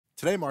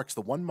Today marks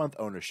the 1 month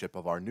ownership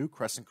of our new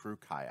Crescent Crew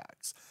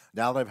kayaks.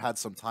 Now that I've had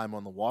some time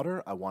on the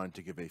water, I wanted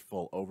to give a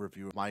full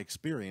overview of my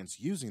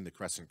experience using the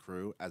Crescent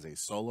Crew as a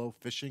solo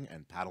fishing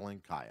and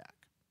paddling kayak.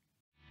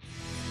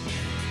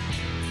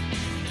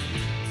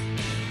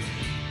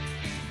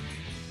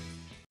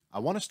 I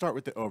want to start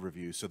with the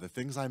overview so the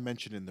things I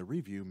mentioned in the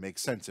review make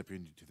sense if you're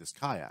new to this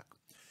kayak.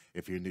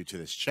 If you're new to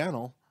this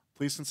channel,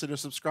 please consider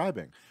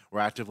subscribing.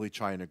 We're actively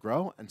trying to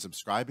grow, and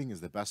subscribing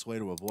is the best way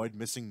to avoid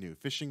missing new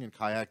fishing and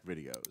kayak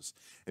videos.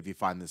 If you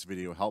find this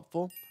video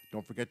helpful,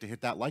 don't forget to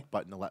hit that like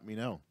button to let me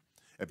know.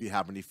 If you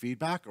have any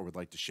feedback or would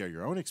like to share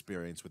your own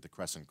experience with the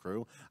Crescent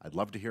Crew, I'd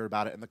love to hear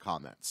about it in the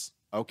comments.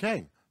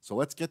 Okay, so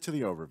let's get to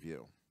the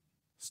overview.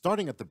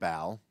 Starting at the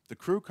bow, the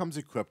Crew comes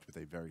equipped with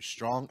a very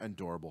strong and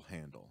durable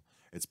handle.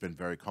 It's been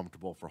very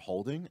comfortable for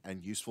holding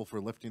and useful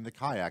for lifting the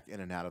kayak in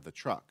and out of the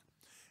truck.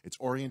 Its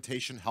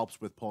orientation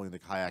helps with pulling the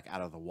kayak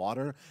out of the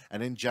water,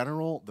 and in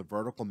general, the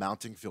vertical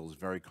mounting feels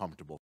very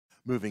comfortable.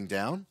 Moving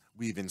down,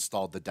 we've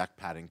installed the deck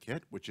padding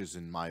kit, which is,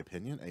 in my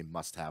opinion, a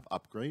must-have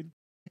upgrade.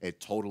 It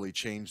totally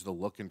changed the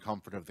look and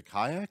comfort of the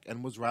kayak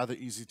and was rather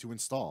easy to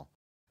install.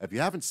 If you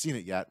haven't seen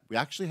it yet, we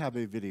actually have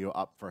a video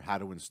up for how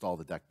to install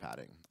the deck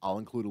padding. I'll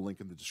include a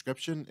link in the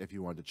description if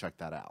you want to check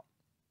that out.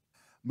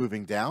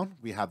 Moving down,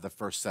 we have the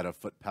first set of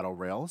foot pedal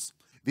rails.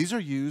 These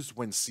are used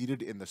when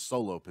seated in the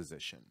solo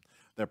position.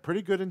 They're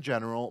pretty good in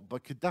general,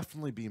 but could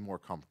definitely be more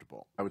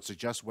comfortable. I would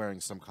suggest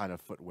wearing some kind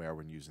of footwear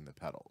when using the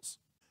pedals.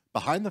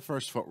 Behind the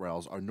first foot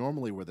rails are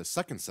normally where the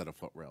second set of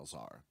foot rails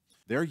are.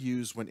 They're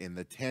used when in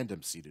the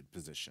tandem seated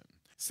position.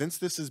 Since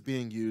this is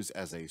being used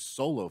as a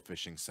solo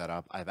fishing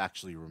setup, I've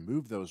actually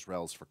removed those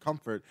rails for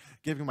comfort,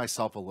 giving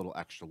myself a little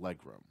extra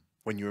leg room.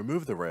 When you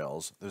remove the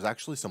rails, there's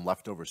actually some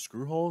leftover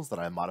screw holes that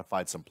I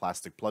modified some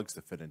plastic plugs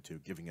to fit into,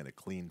 giving it a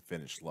clean,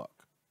 finished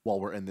look. While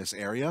we're in this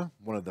area,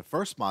 one of the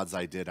first mods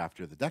I did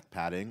after the deck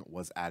padding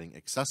was adding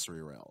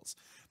accessory rails.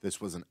 This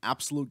was an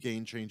absolute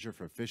game changer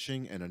for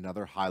fishing and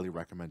another highly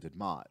recommended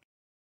mod.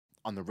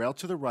 On the rail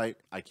to the right,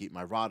 I keep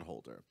my rod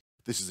holder.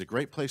 This is a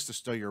great place to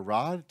stow your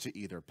rod to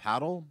either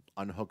paddle,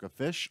 unhook a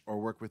fish,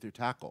 or work with your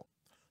tackle.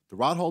 The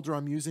rod holder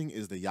I'm using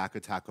is the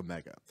Kayak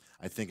Omega.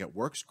 I think it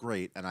works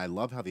great, and I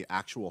love how the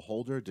actual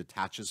holder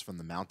detaches from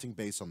the mounting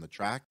base on the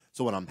track,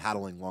 so when I'm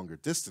paddling longer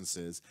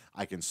distances,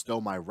 I can stow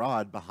my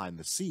rod behind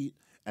the seat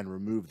and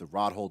remove the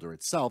rod holder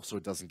itself so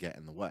it doesn't get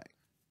in the way.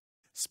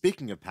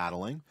 Speaking of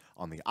paddling,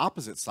 on the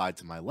opposite side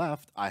to my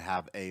left, I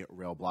have a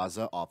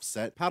Railblaza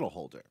offset paddle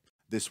holder.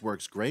 This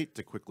works great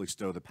to quickly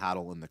stow the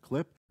paddle in the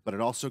clip, but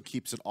it also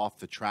keeps it off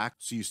the track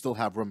so you still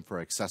have room for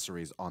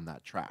accessories on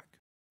that track.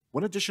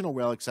 One additional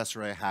rail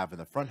accessory I have in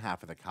the front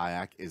half of the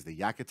kayak is the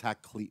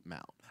Kayak cleat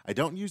mount. I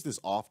don't use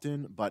this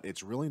often, but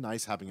it's really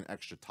nice having an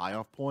extra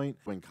tie-off point.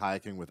 When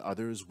kayaking with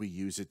others, we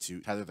use it to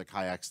tether the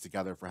kayaks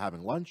together for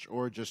having lunch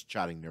or just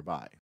chatting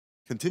nearby.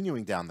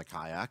 Continuing down the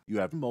kayak, you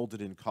have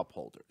molded-in cup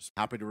holders.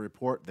 Happy to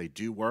report they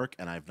do work,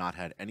 and I've not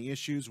had any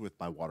issues with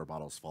my water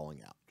bottles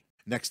falling out.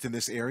 Next in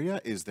this area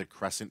is the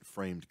Crescent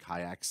framed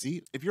kayak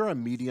seat. If you're a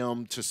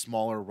medium to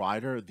smaller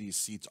rider, these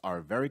seats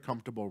are very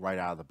comfortable right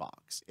out of the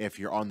box. If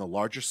you're on the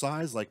larger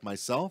size like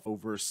myself,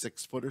 over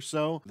 6 foot or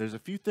so, there's a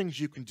few things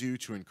you can do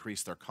to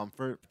increase their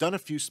comfort. I've done a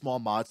few small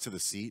mods to the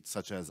seat,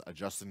 such as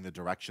adjusting the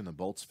direction the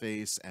bolts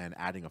face and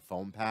adding a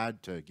foam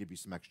pad to give you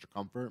some extra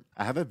comfort.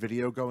 I have a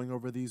video going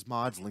over these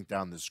mods linked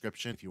down in the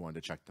description if you want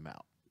to check them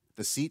out.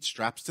 The seat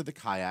straps to the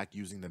kayak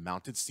using the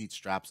mounted seat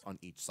straps on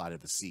each side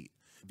of the seat.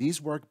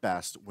 These work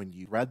best when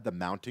you thread the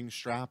mounting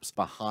straps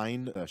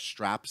behind the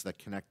straps that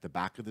connect the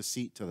back of the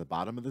seat to the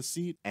bottom of the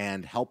seat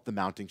and help the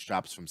mounting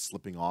straps from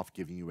slipping off,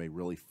 giving you a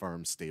really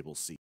firm, stable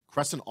seat.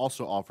 Crescent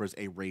also offers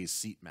a raised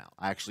seat mount.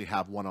 I actually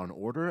have one on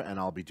order, and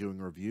I'll be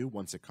doing a review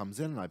once it comes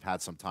in, and I've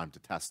had some time to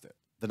test it.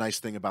 The nice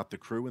thing about the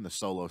Crew in the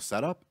solo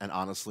setup, and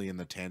honestly in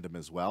the tandem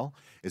as well,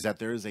 is that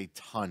there is a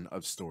ton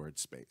of storage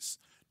space.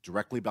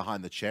 Directly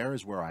behind the chair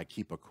is where I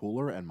keep a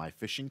cooler and my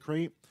fishing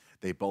crate.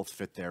 They both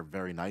fit there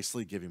very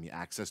nicely, giving me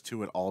access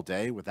to it all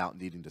day without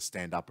needing to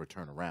stand up or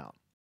turn around.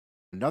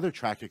 Another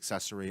track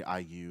accessory I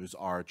use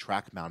are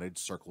track-mounted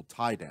circle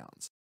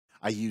tie-downs.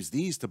 I use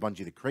these to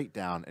bungee the crate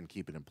down and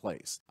keep it in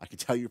place. I can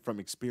tell you from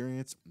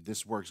experience,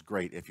 this works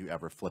great if you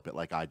ever flip it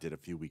like I did a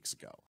few weeks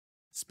ago.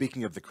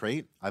 Speaking of the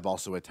crate, I've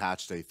also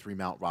attached a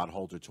 3-mount rod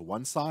holder to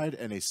one side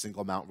and a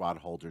single-mount rod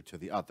holder to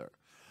the other.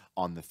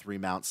 On the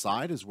 3-mount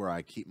side is where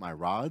I keep my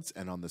rods,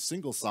 and on the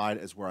single side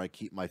is where I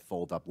keep my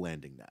fold-up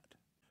landing net.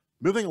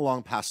 Moving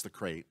along past the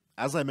crate,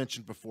 as I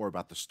mentioned before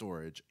about the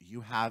storage,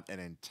 you have an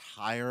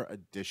entire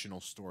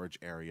additional storage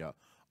area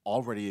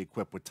already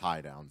equipped with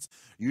tie-downs.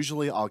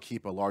 Usually I'll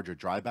keep a larger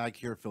dry bag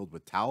here filled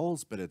with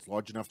towels, but it's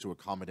large enough to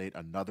accommodate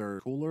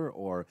another cooler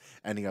or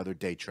any other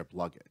day trip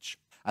luggage.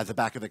 At the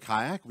back of the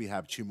kayak, we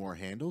have 2 more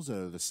handles that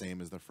are the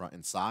same as the front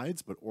and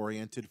sides, but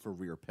oriented for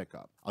rear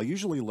pickup. I'll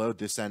usually load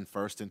this end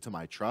first into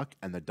my truck,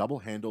 and the double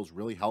handles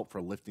really help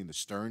for lifting the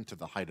stern to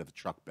the height of the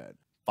truck bed.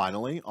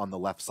 Finally, on the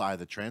left side of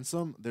the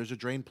transom, there's a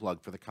drain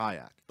plug for the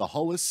kayak. The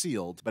hull is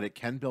sealed, but it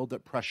can build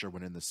up pressure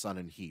when in the sun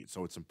and heat,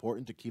 so it's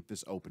important to keep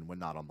this open when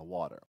not on the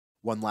water.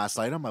 One last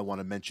item I want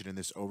to mention in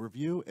this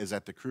overview is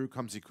that the crew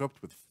comes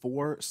equipped with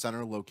 4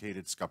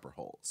 center-located scupper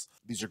holes.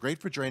 These are great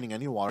for draining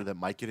any water that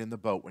might get in the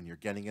boat when you're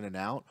getting in and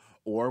out,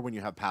 or when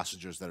you have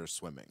passengers that are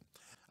swimming.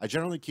 I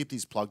generally keep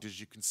these plugged, as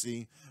you can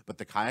see, but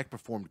the kayak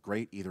performed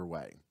great either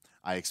way.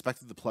 I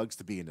expected the plugs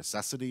to be a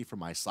necessity for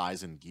my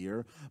size and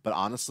gear, but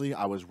honestly,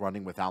 I was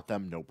running without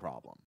them no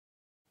problem.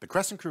 The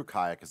Crescent Crew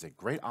Kayak is a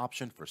great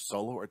option for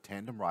solo or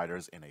tandem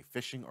riders in a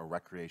fishing or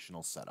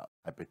recreational setup.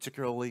 I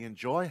particularly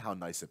enjoy how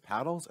nice it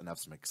paddles and have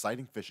some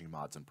exciting fishing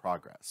mods in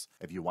progress.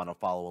 If you want to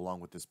follow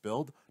along with this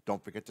build,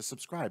 don't forget to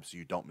subscribe so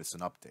you don't miss an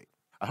update.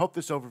 I hope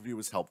this overview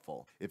was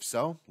helpful. If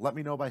so, let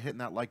me know by hitting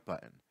that like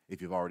button.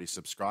 If you've already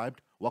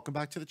subscribed, welcome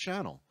back to the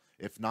channel.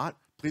 If not,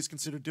 please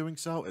consider doing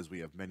so, as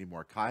we have many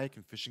more kayak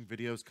and fishing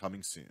videos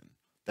coming soon.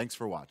 Thanks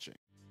for watching.